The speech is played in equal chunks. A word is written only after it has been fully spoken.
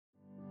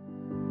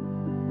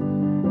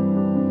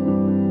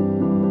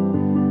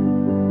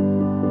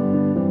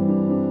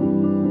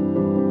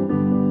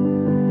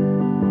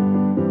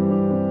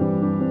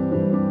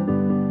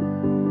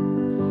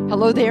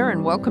Hello there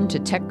and welcome to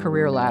Tech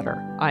Career Ladder.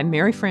 I'm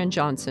Mary Fran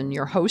Johnson,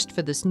 your host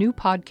for this new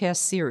podcast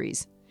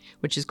series,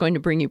 which is going to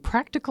bring you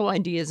practical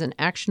ideas and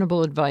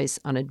actionable advice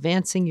on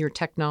advancing your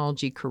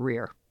technology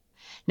career.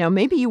 Now,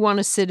 maybe you want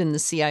to sit in the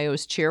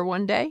CIO's chair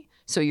one day,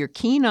 so you're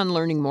keen on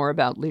learning more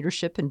about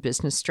leadership and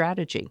business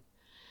strategy.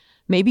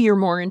 Maybe you're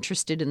more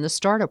interested in the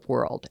startup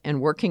world and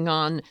working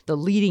on the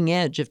leading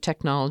edge of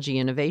technology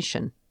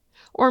innovation.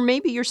 Or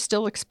maybe you're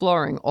still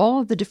exploring all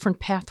of the different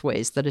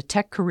pathways that a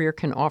tech career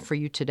can offer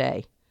you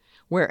today.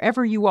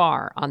 Wherever you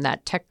are on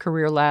that tech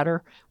career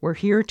ladder, we're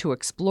here to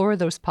explore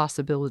those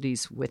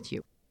possibilities with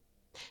you.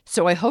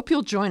 So I hope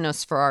you'll join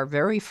us for our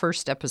very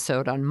first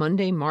episode on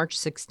Monday, March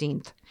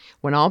 16th,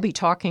 when I'll be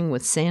talking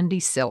with Sandy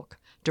Silk,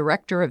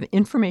 Director of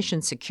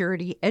Information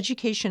Security,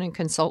 Education and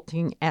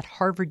Consulting at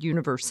Harvard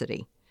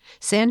University.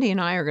 Sandy and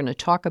I are going to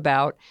talk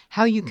about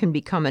how you can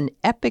become an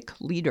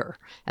EPIC leader,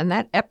 and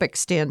that EPIC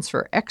stands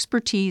for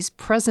expertise,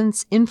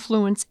 presence,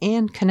 influence,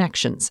 and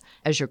connections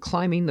as you're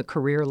climbing the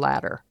career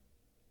ladder.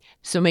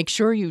 So make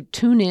sure you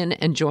tune in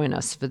and join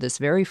us for this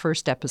very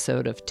first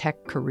episode of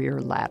Tech Career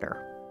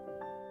Ladder.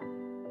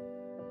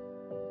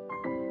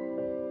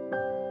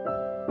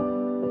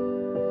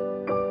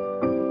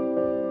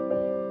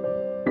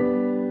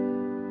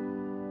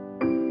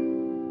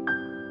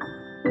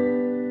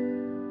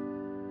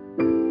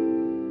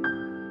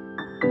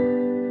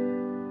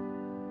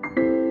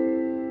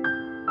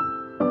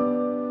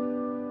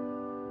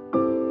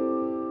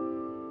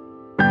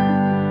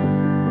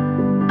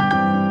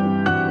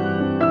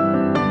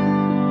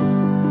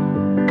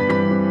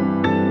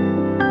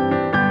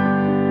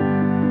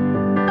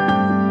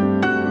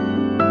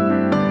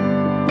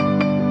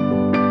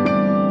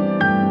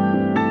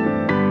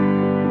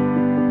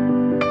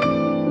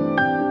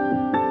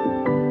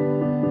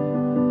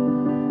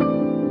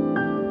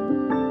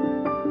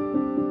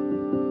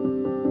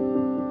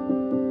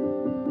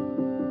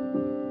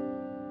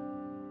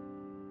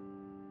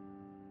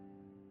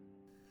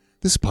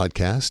 This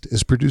podcast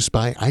is produced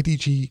by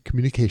IDG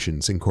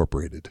Communications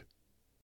Incorporated.